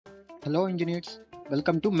Hello engineers,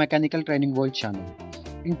 welcome to Mechanical Training World channel.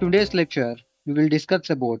 In today's lecture, we will discuss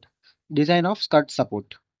about design of SCUT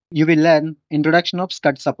support. You will learn introduction of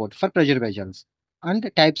SCUT support for pressure vessels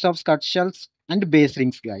and types of SCUT shells and base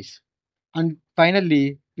rings guys. And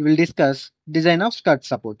finally, we will discuss design of SCUT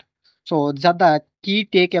support. So these are the key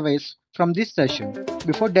takeaways from this session.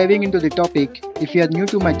 Before diving into the topic, if you are new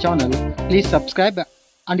to my channel, please subscribe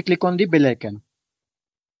and click on the bell icon.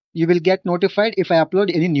 You will get notified if I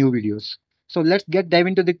upload any new videos. So let's get dive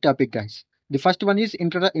into the topic, guys. The first one is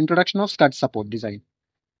introduction of SCUT support design.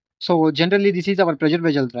 So generally, this is our pressure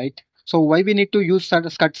vessel, right? So why we need to use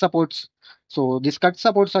SCUT supports? So the SCUT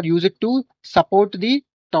supports are used to support the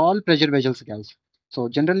tall pressure vessels, guys. So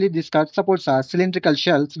generally, the SCUT supports are cylindrical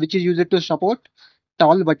shells, which is used to support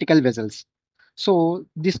tall vertical vessels. So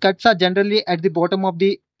these cuts are generally at the bottom of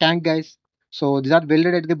the tank, guys. So these are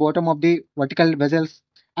welded at the bottom of the vertical vessels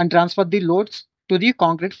and transfer the loads to the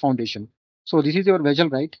concrete foundation. So this is your vessel,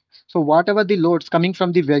 right? So whatever the loads coming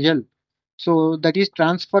from the vessel, so that is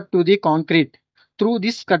transferred to the concrete through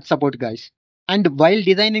this cut support, guys. And while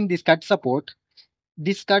designing this cut support,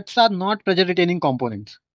 these cuts are not pressure retaining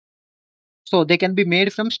components. So they can be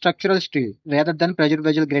made from structural steel rather than pressure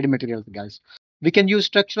vessel grade materials, guys. We can use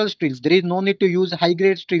structural steels. There is no need to use high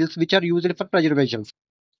grade steels which are used for pressure vessels.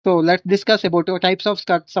 So let's discuss about types of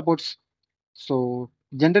cut supports. So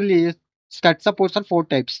generally, stud supports are four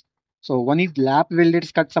types. So one is lap welded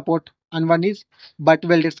stud support and one is butt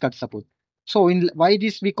welded stud support. So in why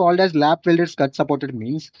this we called as lap welded stud supported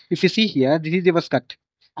means if you see here, this is your scut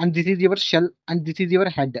and this is your shell and this is your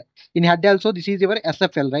head. In head also this is your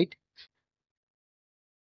SFL, right?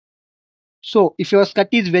 So if your scut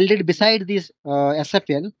is welded beside this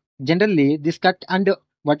SFL, generally this cut and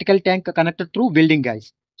vertical tank are connected through welding,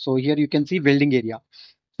 guys. So here you can see welding area.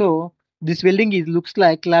 So this welding is looks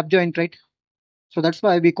like lap joint, right? So that's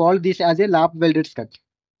why we call this as a lap welded scut.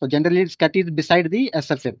 So generally scut is beside the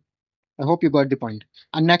SFL. I hope you got the point.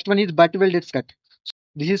 And next one is butt welded scut.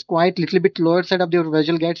 This is quite little bit lower side of the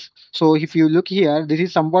visual gates. So if you look here, this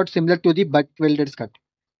is somewhat similar to the butt welded scut.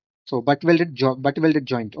 So butt welded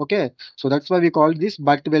joint. Okay. So that's why we call this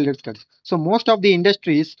butt welded scut. So most of the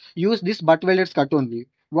industries use this butt welded scut only.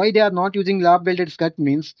 Why they are not using lap welded scut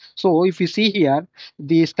means, so if you see here,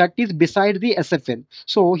 the scut is beside the SFL.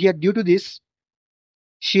 So here due to this,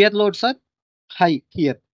 shear loads are high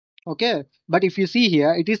here. Okay, but if you see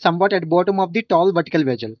here, it is somewhat at bottom of the tall vertical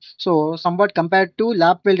vessel. So somewhat compared to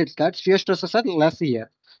lap welded skirts, shear stresses are less here.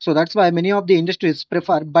 So that's why many of the industries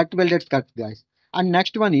prefer butt welded skirts, guys. And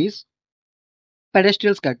next one is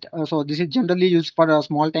pedestal skirt. So this is generally used for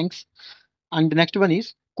small tanks. And the next one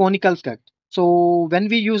is conical skirt. So when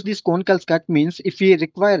we use this conical skirt means if we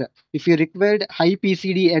required high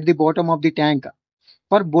PCD at the bottom of the tank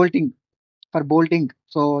for bolting.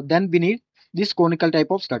 So then we need this conical type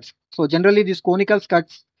of skirts. So generally these conical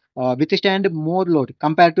skirts withstand more load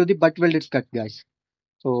compared to the butt welded skirt, guys.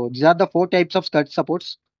 So these are the four types of skirt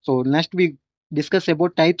supports. So next we discuss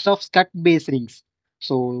about types of skirt base rings.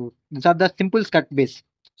 So these are the simple skirt base.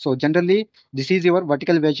 So generally this is your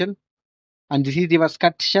vertical vessel and this is your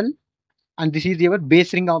skirt shell and this is your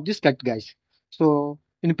base ring of the skirt, guys. So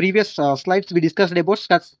in previous slides we discussed about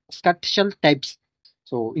skirt shell types.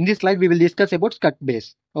 So in this slide we will discuss about skirt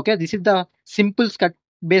base. Okay, this is the simple skirt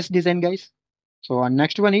base design, guys. So our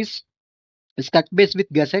next one is skirt base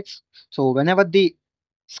with gussets. So whenever the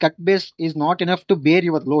skirt base is not enough to bear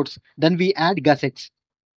your loads, then we add gussets.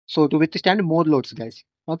 So to withstand more loads, guys.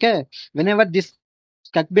 Okay, whenever this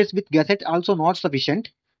skirt base with gusset also not sufficient,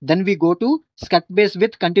 then we go to skirt base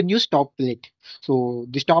with continuous top plate. So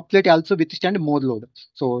this top plate also withstand more load.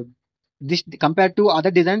 So this compared to other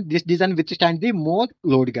design, this design withstand the more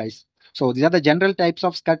load, guys. So these are the general types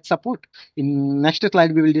of skirt support. In next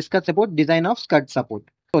slide we will discuss about design of skirt support.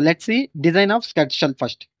 So let's see design of skirt shell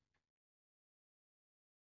first.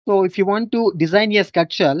 So if you want to design a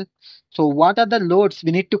skirt shell, so what are the loads we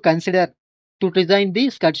need to consider to design the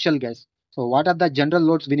skirt shell, guys? So what are the general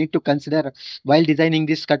loads we need to consider while designing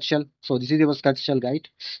this skirt shell? So this is your skirt shell, right?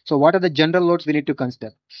 So what are the general loads we need to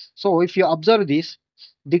consider? So if you observe this,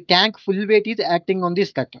 the tank full weight is acting on the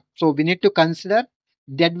skirt. So we need to consider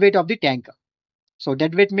dead weight of the tank. So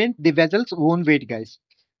dead weight means the vessel's own weight, guys.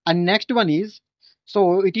 And next one is,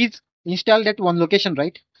 so it is installed at one location,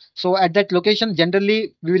 right? So at that location,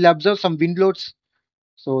 generally we will observe some wind loads.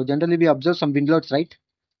 So generally we observe some wind loads, right?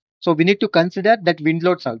 So we need to consider that wind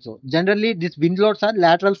loads also. Generally, these wind loads are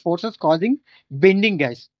lateral forces causing bending,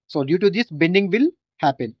 guys. So due to this, bending will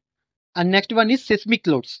happen. And next one is seismic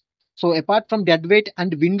loads. So apart from dead weight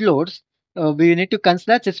and wind loads, we need to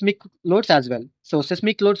consider seismic loads as well. So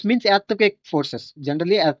seismic loads means earthquake forces,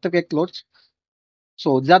 generally earthquake loads.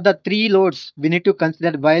 So these are the three loads we need to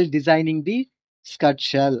consider while designing the skirt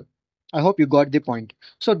shell. I hope you got the point.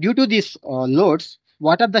 So due to these loads,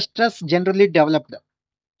 what are the stress generally developed?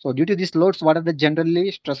 So due to these loads, what are the generally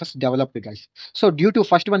stresses developed, guys? So due to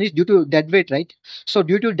first one is due to dead weight, right? So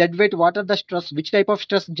due to dead weight, what are the stress? Which type of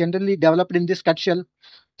stress generally developed in this skirt shell?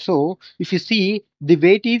 So if you see the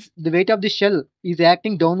weight of the shell is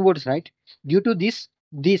acting downwards, right? Due to this,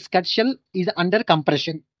 the skirt shell is under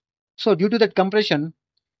compression. So due to that compression,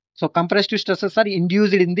 so compressive stresses are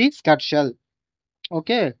induced in the skirt shell.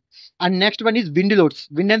 Okay. And next one is wind loads,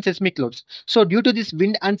 wind and seismic loads. So due to this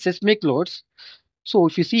wind and seismic loads, so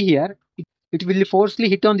if you see here, it will forcefully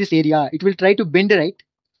hit on this area. It will try to bend, right?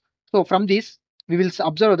 So from this, we will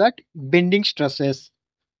observe that bending stresses.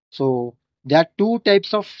 So there are two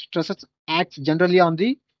types of stresses acts generally on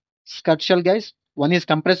the skirt shell, guys. One is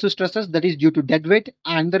compressive stresses that is due to dead weight,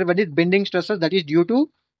 and another one is bending stresses that is due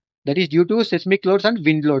to seismic loads and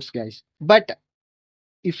wind loads, guys. But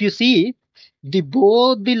if you see, the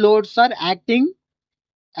both the loads are acting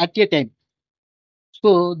at a time.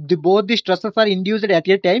 So the both the stresses are induced at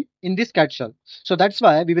a time in this skirt shell. So that's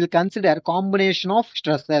why we will consider combination of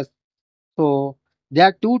stresses. So there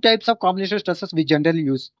are two types of combination stresses we generally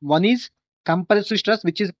use. One is compressive stress,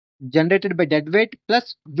 which is generated by dead weight,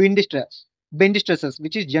 plus wind stress, wind stresses,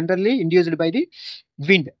 which is generally induced by the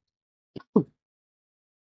wind.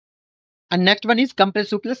 And next one is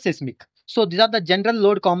compressive plus seismic. So these are the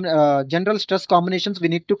general stress combinations we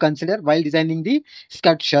need to consider while designing the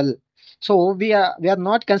skirt shell. So we are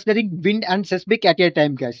not considering wind and seismic at a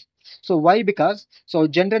time, guys. So why? Because so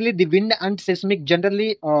generally the wind and seismic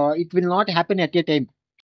generally it will not happen at a time.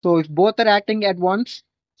 So if both are acting at once,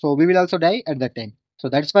 so we will also die at that time. So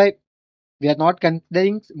that's why we are not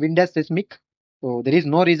considering wind as seismic. So there is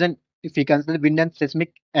no reason if we consider wind and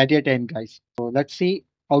seismic at a time, guys. So let's see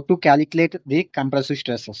how to calculate the compressive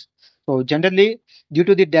stresses. So generally, due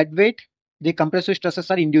to the dead weight, the compressive stresses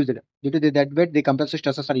are induced. Due to the dead weight, the compressive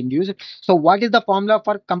stresses are induced. So what is the formula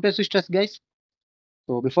for compressive stress, guys?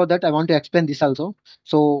 So before that, I want to explain this also.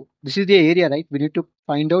 So this is the area, right? We need to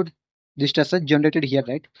find out the stresses generated here,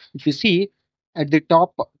 right? If you see at the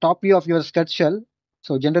top view of your skirt shell,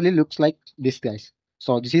 so generally looks like this, guys.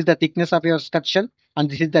 So this is the thickness of your skirt shell, and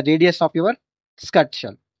this is the radius of your skirt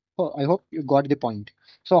shell. So I hope you got the point.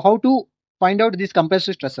 So how to find out these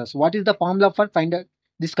compressive stresses? What is the formula for find out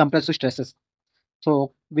these compressive stresses?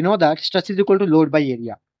 So we know that stress is equal to load by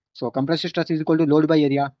area. So compressive stress is equal to load by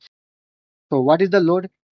area. So what is the load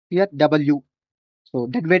here? W. So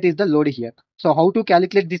dead weight is the load here. So how to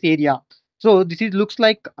calculate this area? So this is looks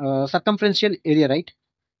like circumferential area, right?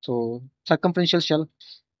 So circumferential shell.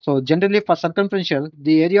 So generally for circumferential,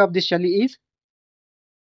 the area of this shell is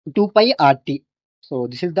 2 pi RT. So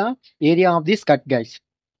this is the area of this cut, guys.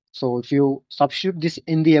 So if you substitute this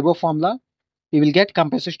in the above formula, we will get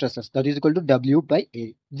compressive stresses that is equal to W by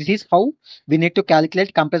A. This is how we need to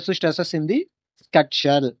calculate compressive stresses in the cut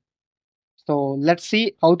shell. So let's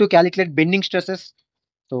see how to calculate bending stresses.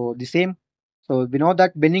 So the same. So we know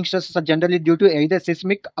that bending stresses are generally due to either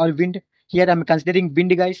seismic or wind. Here I'm considering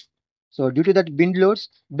wind, guys. So due to that wind loads,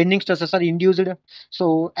 bending stresses are induced.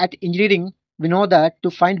 So at engineering, we know that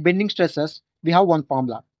to find bending stresses, we have one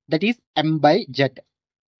formula that is M by Z.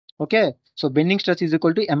 Okay. So bending stress is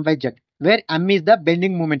equal to M by Z, where M is the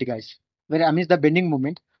bending moment, guys. Where M is the bending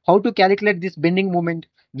moment. How to calculate this bending moment?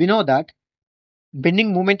 We know that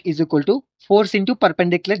bending moment is equal to force into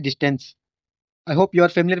perpendicular distance. I hope you are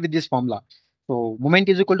familiar with this formula. So moment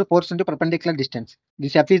is equal to force into perpendicular distance.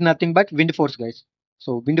 This F is nothing but wind force, guys.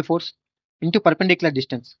 So wind force into perpendicular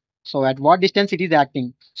distance. So at what distance it is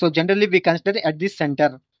acting? So generally we consider at the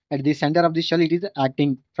center. At the center of the shell, it is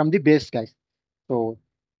acting from the base, guys. So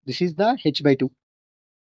this is the H by 2.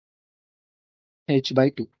 H by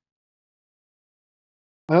 2.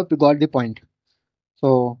 I hope you got the point.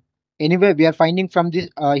 So anyway, we are finding from this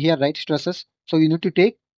here, right, stresses. So you need to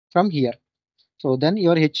take from here. So then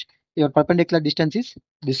your perpendicular distance is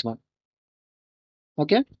this one.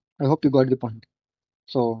 Okay. I hope you got the point.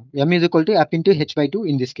 So M is equal to F into H by 2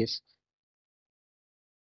 in this case.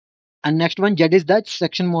 And next one, Z is the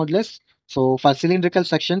section modulus. So for cylindrical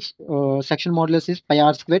sections, section modulus is pi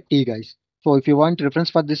r squared T, guys. So if you want reference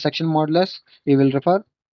for this section modulus, you will refer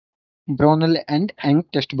Brownell and Young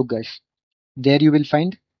textbook, guys. There you will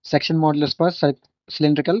find section modulus for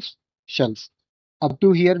cylindrical shells. Up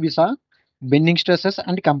to here we saw bending stresses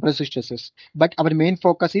and compressive stresses, but our main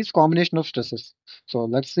focus is combination of stresses. So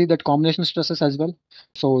let's see that combination stresses as well.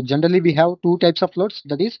 So generally we have two types of loads,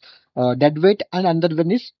 that is dead weight and another one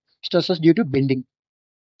is stresses due to bending,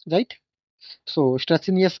 right? So stress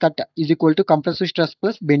in a cut is equal to compressive stress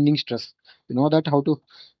plus bending stress. You know that how to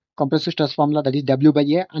compressive stress formula, that is W by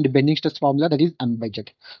A, and bending stress formula, that is M by Z.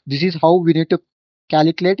 This is how we need to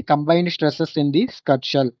calculate combined stresses in the cut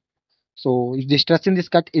shell. So if the stress in this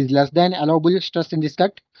cut is less than allowable stress in this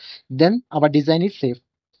cut, then our design is safe.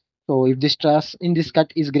 So if the stress in this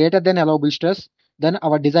cut is greater than allowable stress, then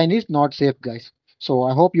our design is not safe, guys. So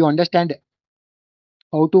I hope you understand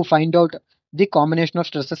how to find out the combination of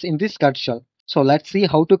stresses in this cut shell. So let's see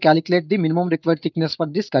how to calculate the minimum required thickness for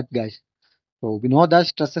this cut, guys. So we know that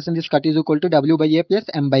stresses in this cut is equal to W by A plus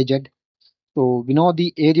M by Z. So we know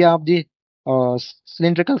the area of the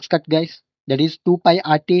cylindrical cut, guys. That is 2 pi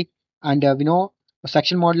RT, and we know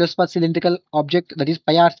section modulus for cylindrical object, that is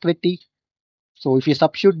pi r square T. So if you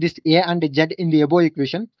substitute this A and Z in the above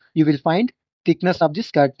equation, you will find thickness of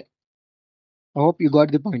this cut. I hope you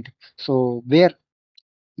got the point. So where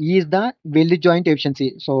E is the weld joint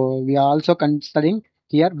efficiency. So we are also considering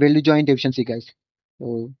here weld joint efficiency, guys.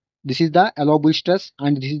 So this is the allowable stress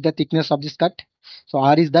and this is the thickness of this cut. So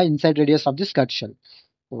R is the inside radius of this cut shell.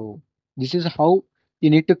 So this is how you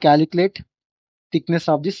need to calculate thickness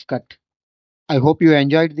of this cut. I hope you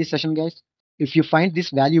enjoyed this session, guys. If you find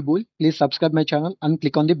this valuable, please subscribe my channel and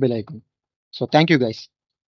click on the bell icon. So thank you, guys.